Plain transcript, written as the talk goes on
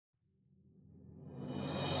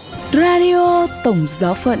Radio Tổng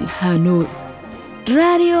Giáo phận Hà Nội.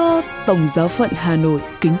 Radio Tổng Giáo phận Hà Nội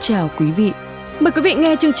kính chào quý vị. Mời quý vị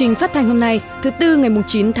nghe chương trình phát thanh hôm nay, thứ Tư ngày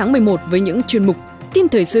 9 tháng 11 với những chuyên mục tin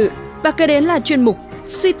thời sự và kế đến là chuyên mục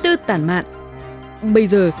suy tư tản mạn. Bây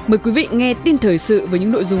giờ mời quý vị nghe tin thời sự với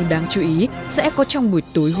những nội dung đáng chú ý sẽ có trong buổi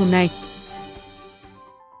tối hôm nay.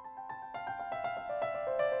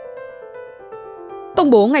 Công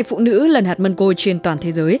bố Ngày Phụ nữ lần hạt mân côi trên toàn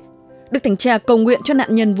thế giới. Đức Thánh Cha cầu nguyện cho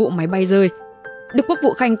nạn nhân vụ máy bay rơi. Đức Quốc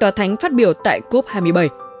vụ Khanh Tòa Thánh phát biểu tại COP27.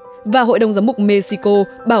 Và Hội đồng Giám mục Mexico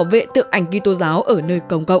bảo vệ tượng ảnh Kitô giáo ở nơi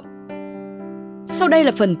công cộng. Sau đây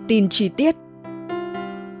là phần tin chi tiết.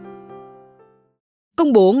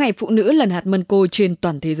 Công bố Ngày Phụ nữ lần hạt mân côi trên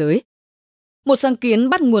toàn thế giới. Một sáng kiến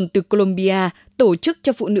bắt nguồn từ Colombia, tổ chức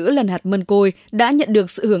cho phụ nữ lần hạt mân côi đã nhận được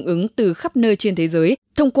sự hưởng ứng từ khắp nơi trên thế giới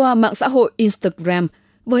thông qua mạng xã hội Instagram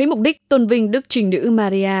với mục đích tôn vinh Đức Trinh Nữ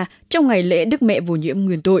Maria trong ngày lễ Đức Mẹ Vô Nhiễm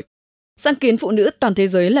Nguyên Tội. Sáng kiến phụ nữ toàn thế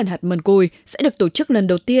giới lần hạt mân côi sẽ được tổ chức lần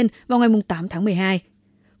đầu tiên vào ngày 8 tháng 12.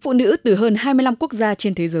 Phụ nữ từ hơn 25 quốc gia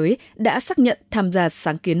trên thế giới đã xác nhận tham gia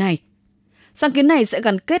sáng kiến này. Sáng kiến này sẽ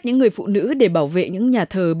gắn kết những người phụ nữ để bảo vệ những nhà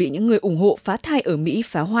thờ bị những người ủng hộ phá thai ở Mỹ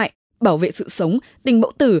phá hoại, bảo vệ sự sống, tình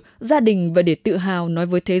mẫu tử, gia đình và để tự hào nói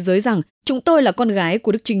với thế giới rằng chúng tôi là con gái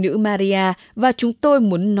của Đức Trinh Nữ Maria và chúng tôi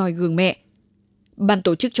muốn noi gương mẹ. Ban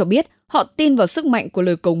tổ chức cho biết họ tin vào sức mạnh của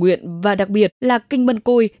lời cầu nguyện và đặc biệt là kinh mân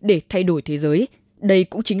côi để thay đổi thế giới. Đây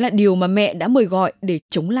cũng chính là điều mà mẹ đã mời gọi để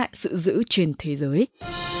chống lại sự dữ trên thế giới.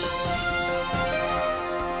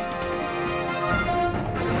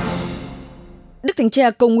 Đức Thánh Cha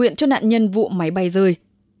cầu nguyện cho nạn nhân vụ máy bay rơi.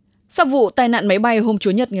 Sau vụ tai nạn máy bay hôm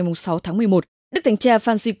Chủ nhật ngày 6 tháng 11, Đức Thánh Cha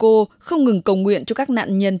Francisco không ngừng cầu nguyện cho các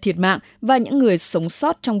nạn nhân thiệt mạng và những người sống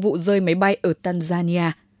sót trong vụ rơi máy bay ở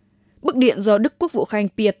Tanzania. Bức điện do Đức Quốc vụ Khanh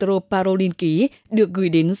Pietro Parolin ký được gửi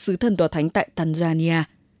đến sứ thần Tòa Thánh tại Tanzania.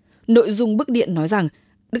 Nội dung bức điện nói rằng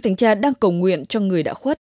Đức Thánh Cha đang cầu nguyện cho người đã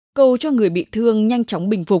khuất, cầu cho người bị thương nhanh chóng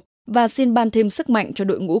bình phục và xin ban thêm sức mạnh cho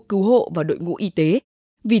đội ngũ cứu hộ và đội ngũ y tế.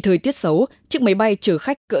 Vì thời tiết xấu, chiếc máy bay chở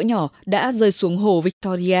khách cỡ nhỏ đã rơi xuống hồ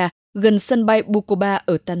Victoria gần sân bay Bukoba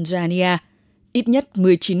ở Tanzania. Ít nhất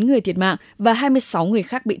 19 người thiệt mạng và 26 người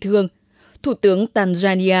khác bị thương. Thủ tướng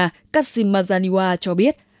Tanzania Kassim Majaliwa cho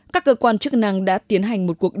biết các cơ quan chức năng đã tiến hành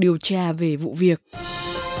một cuộc điều tra về vụ việc.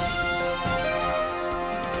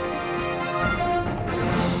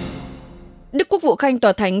 Đức Quốc vụ Khanh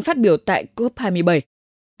Tòa Thánh phát biểu tại COP27.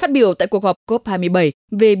 Phát biểu tại cuộc họp COP27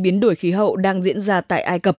 về biến đổi khí hậu đang diễn ra tại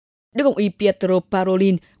Ai Cập, Đức Hồng Y Pietro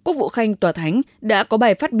Parolin, Quốc vụ Khanh Tòa Thánh, đã có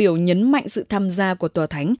bài phát biểu nhấn mạnh sự tham gia của Tòa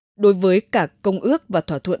Thánh đối với cả Công ước và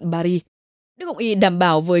Thỏa thuận Paris. Đức Hồng Y đảm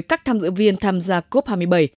bảo với các tham dự viên tham gia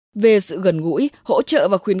COP27 về sự gần gũi, hỗ trợ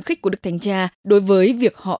và khuyến khích của Đức Thánh Cha đối với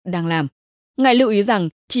việc họ đang làm. Ngài lưu ý rằng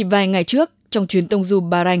chỉ vài ngày trước, trong chuyến tông du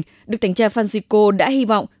Bahrain, Đức Thánh Cha Francisco đã hy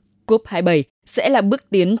vọng COP27 sẽ là bước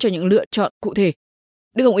tiến cho những lựa chọn cụ thể.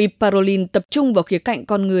 Đức Hồng Y Parolin tập trung vào khía cạnh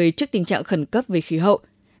con người trước tình trạng khẩn cấp về khí hậu.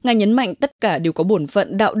 Ngài nhấn mạnh tất cả đều có bổn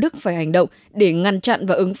phận đạo đức phải hành động để ngăn chặn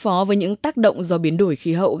và ứng phó với những tác động do biến đổi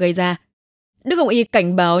khí hậu gây ra. Đức Hồng Y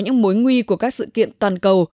cảnh báo những mối nguy của các sự kiện toàn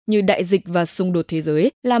cầu như đại dịch và xung đột thế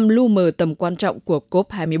giới làm lu mờ tầm quan trọng của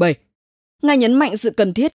COP27. Ngài nhấn mạnh sự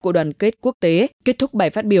cần thiết của đoàn kết quốc tế. Kết thúc bài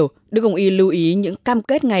phát biểu, Đức Hồng Y lưu ý những cam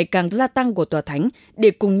kết ngày càng gia tăng của Tòa Thánh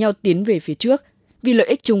để cùng nhau tiến về phía trước, vì lợi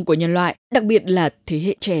ích chung của nhân loại, đặc biệt là thế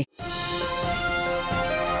hệ trẻ.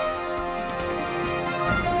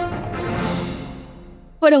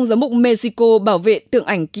 Hội đồng Giám mục Mexico bảo vệ tượng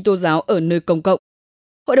ảnh Kitô giáo ở nơi công cộng.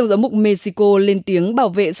 Hội đồng Giám mục Mexico lên tiếng bảo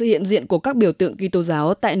vệ sự hiện diện của các biểu tượng Kitô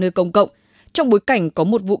giáo tại nơi công cộng, trong bối cảnh có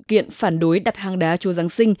một vụ kiện phản đối đặt hang đá Chúa Giáng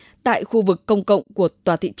sinh tại khu vực công cộng của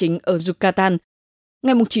tòa thị chính ở Yucatan.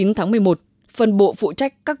 Ngày 9 tháng 11, phân bộ phụ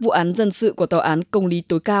trách các vụ án dân sự của Tòa án Công lý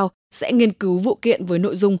tối cao sẽ nghiên cứu vụ kiện với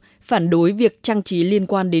nội dung phản đối việc trang trí liên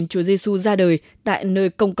quan đến Chúa Giêsu ra đời tại nơi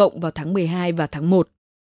công cộng vào tháng 12 và tháng 1.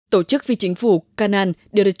 Tổ chức phi chính phủ Canal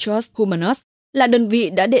Derechos Humanos là đơn vị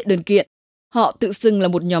đã đệ đơn kiện. Họ tự xưng là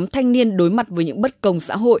một nhóm thanh niên đối mặt với những bất công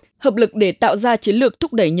xã hội, hợp lực để tạo ra chiến lược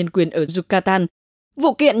thúc đẩy nhân quyền ở Yucatan.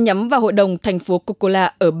 Vụ kiện nhắm vào hội đồng thành phố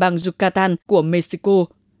Cocola ở bang Yucatan của Mexico.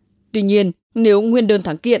 Tuy nhiên, nếu nguyên đơn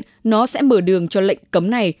thắng kiện, nó sẽ mở đường cho lệnh cấm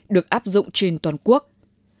này được áp dụng trên toàn quốc.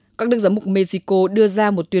 Các đức giám mục Mexico đưa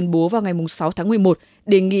ra một tuyên bố vào ngày 6 tháng 11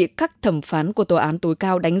 đề nghị các thẩm phán của Tòa án tối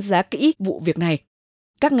cao đánh giá kỹ vụ việc này.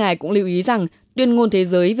 Các ngài cũng lưu ý rằng tuyên ngôn thế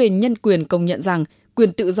giới về nhân quyền công nhận rằng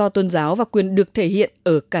quyền tự do tôn giáo và quyền được thể hiện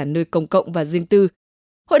ở cả nơi công cộng và riêng tư.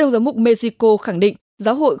 Hội đồng giám mục Mexico khẳng định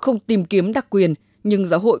giáo hội không tìm kiếm đặc quyền, nhưng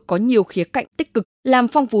giáo hội có nhiều khía cạnh tích cực làm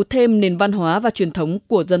phong phú thêm nền văn hóa và truyền thống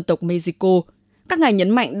của dân tộc Mexico. Các ngài nhấn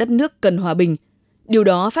mạnh đất nước cần hòa bình. Điều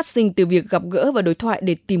đó phát sinh từ việc gặp gỡ và đối thoại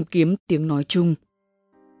để tìm kiếm tiếng nói chung.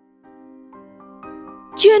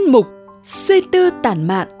 Chuyên mục Suy tư tản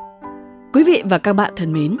mạn. Quý vị và các bạn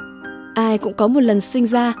thân mến, ai cũng có một lần sinh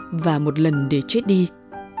ra và một lần để chết đi.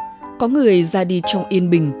 Có người ra đi trong yên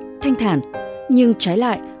bình, thanh thản, nhưng trái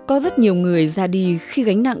lại có rất nhiều người ra đi khi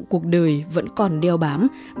gánh nặng cuộc đời vẫn còn đeo bám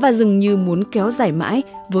và dường như muốn kéo dài mãi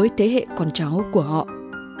với thế hệ con cháu của họ.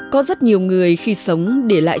 Có rất nhiều người khi sống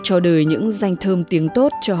để lại cho đời những danh thơm tiếng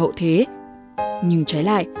tốt cho hậu thế. Nhưng trái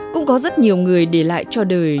lại cũng có rất nhiều người để lại cho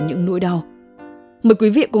đời những nỗi đau. Mời quý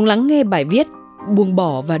vị cùng lắng nghe bài viết Buông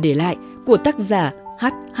bỏ và để lại của tác giả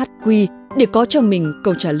HHQ để có cho mình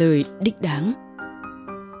câu trả lời đích đáng.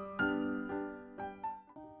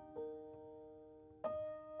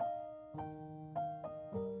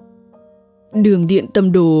 Đường điện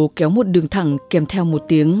Tâm Đồ kéo một đường thẳng kèm theo một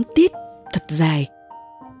tiếng tít thật dài.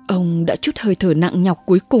 Ông đã trút hơi thở nặng nhọc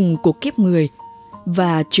cuối cùng của kiếp người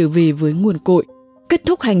và trở về với nguồn cội, kết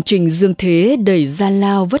thúc hành trình dương thế đầy gian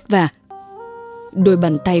lao vất vả. Đôi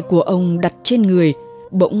bàn tay của ông đặt trên người,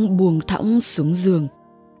 bỗng buông thõng xuống giường.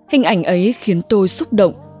 Hình ảnh ấy khiến tôi xúc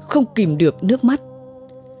động, không kìm được nước mắt.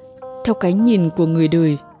 Theo cái nhìn của người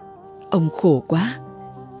đời, ông khổ quá.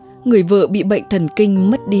 Người vợ bị bệnh thần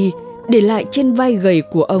kinh mất đi, để lại trên vai gầy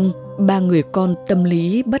của ông 3 người con tâm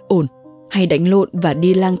lý bất ổn, hay đánh lộn và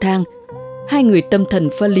đi lang thang, 2 người tâm thần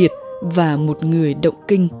phân liệt và 1 người động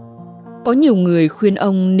kinh. Có nhiều người khuyên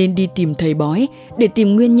ông nên đi tìm thầy bói để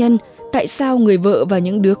tìm nguyên nhân tại sao người vợ và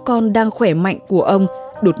những đứa con đang khỏe mạnh của ông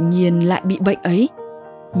đột nhiên lại bị bệnh ấy.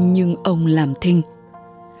 Nhưng ông làm thinh.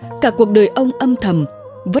 Cả cuộc đời ông âm thầm,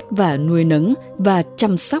 vất vả nuôi nấng và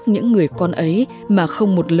chăm sóc những người con ấy mà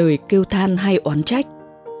không một lời kêu than hay oán trách.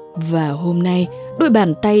 Và hôm nay, đôi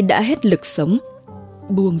bàn tay đã hết lực sống,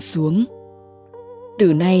 buông xuống.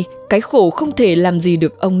 Từ nay, cái khổ không thể làm gì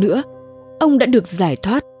được ông nữa. Ông đã được giải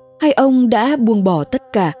thoát, hay ông đã buông bỏ tất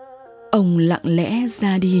cả. Ông lặng lẽ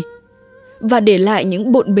ra đi và để lại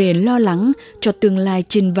những bộn bề lo lắng cho tương lai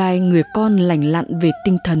trên vai người con lành lặn về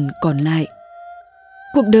tinh thần còn lại.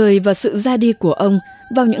 Cuộc đời và sự ra đi của ông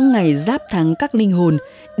vào những ngày giáp tháng các linh hồn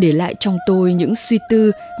để lại trong tôi những suy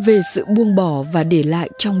tư về sự buông bỏ và để lại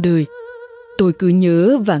trong đời. Tôi cứ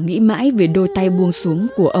nhớ và nghĩ mãi về đôi tay buông xuống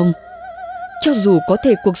của ông. Cho dù có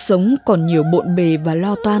thể cuộc sống còn nhiều bộn bề và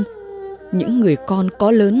lo toan, những người con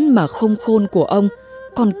có lớn mà không khôn của ông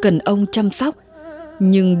còn cần ông chăm sóc.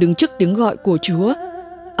 Nhưng đứng trước tiếng gọi của Chúa,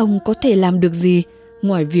 ông có thể làm được gì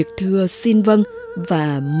ngoài việc thưa xin vâng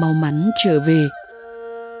và mau mắn trở về.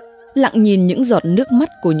 Lặng nhìn những giọt nước mắt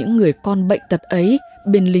của những người con bệnh tật ấy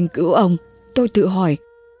bên linh cữu ông, tôi tự hỏi,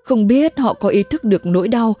 không biết họ có ý thức được nỗi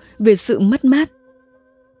đau về sự mất mát.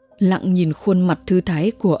 Lặng nhìn khuôn mặt thư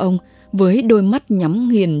thái của ông với đôi mắt nhắm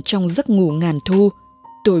nghiền trong giấc ngủ ngàn thu,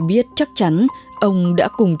 tôi biết chắc chắn ông đã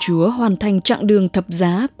cùng Chúa hoàn thành chặng đường thập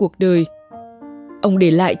giá cuộc đời. Ông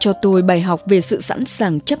để lại cho tôi bài học về sự sẵn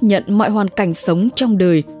sàng chấp nhận mọi hoàn cảnh sống trong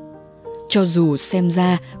đời, cho dù xem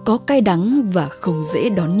ra có cay đắng và không dễ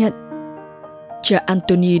đón nhận. Cha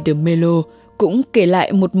Anthony de Mello cũng kể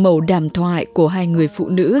lại một mẩu đàm thoại của 2 người phụ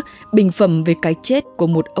nữ bình phẩm về cái chết của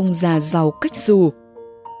một ông già giàu cách xù.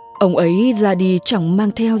 Ông ấy ra đi chẳng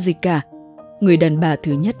mang theo gì cả. Người đàn bà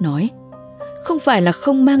thứ nhất nói, không phải là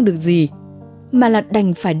không mang được gì, mà là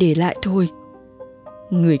đành phải để lại thôi.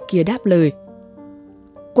 Người kia đáp lời,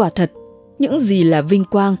 quả thật, những gì là vinh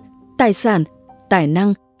quang, tài sản, tài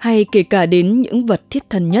năng hay kể cả đến những vật thiết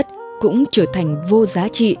thân nhất cũng trở thành vô giá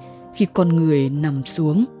trị khi con người nằm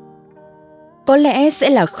xuống. Có lẽ sẽ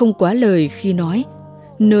là không quá lời khi nói,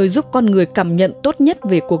 nơi giúp con người cảm nhận tốt nhất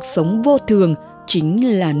về cuộc sống vô thường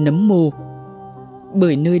chính là nấm mồ.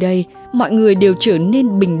 Bởi nơi đây, mọi người đều trở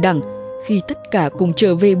nên bình đẳng khi tất cả cùng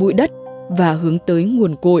trở về bụi đất và hướng tới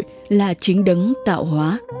nguồn cội là chính đấng tạo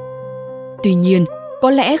hóa. Tuy nhiên,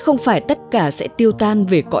 có lẽ không phải tất cả sẽ tiêu tan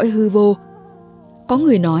về cõi hư vô. Có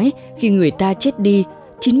người nói khi người ta chết đi,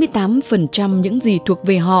 98% những gì thuộc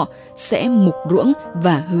về họ sẽ mục ruỗng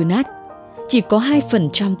và hư nát. Chỉ có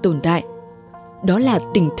 2% tồn tại. Đó là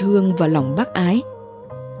tình thương và lòng bác ái.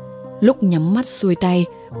 Lúc nhắm mắt xuôi tay,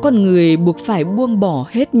 con người buộc phải buông bỏ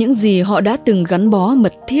hết những gì họ đã từng gắn bó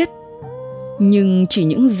mật thiết. Nhưng chỉ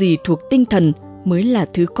những gì thuộc tinh thần mới là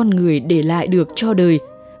thứ con người để lại được cho đời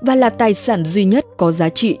và là tài sản duy nhất có giá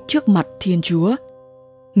trị trước mặt Thiên Chúa.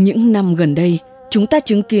 Những năm gần đây, chúng ta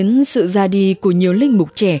chứng kiến sự ra đi của nhiều linh mục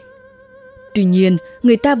trẻ. Tuy nhiên,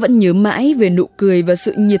 người ta vẫn nhớ mãi về nụ cười và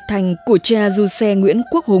sự nhiệt thành của cha Giuse Nguyễn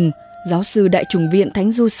Quốc Hùng, giáo sư Đại chủng viện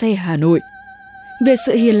Thánh Giuse Hà Nội. Về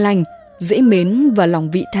sự hiền lành, dễ mến và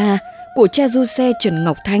lòng vị tha của cha Giuse Trần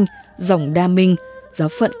Ngọc Thanh, dòng Đa Minh, giáo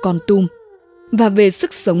phận Kon Tum. và về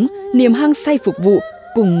sức sống, niềm hăng say phục vụ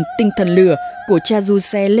cùng tinh thần lửa của cha du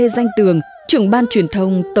xe Lê Danh Tường, trưởng ban truyền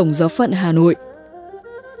thông Tổng Giáo phận Hà Nội.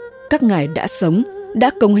 Các ngài đã sống,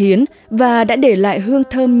 đã cống hiến và đã để lại hương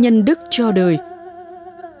thơm nhân đức cho đời.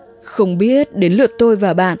 Không biết đến lượt tôi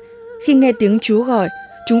và bạn, khi nghe tiếng Chúa gọi,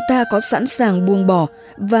 chúng ta có sẵn sàng buông bỏ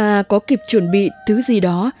và có kịp chuẩn bị thứ gì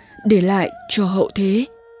đó để lại cho hậu thế.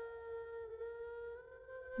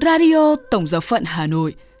 Radio Tổng Giáo phận Hà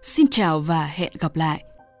Nội xin chào và hẹn gặp lại.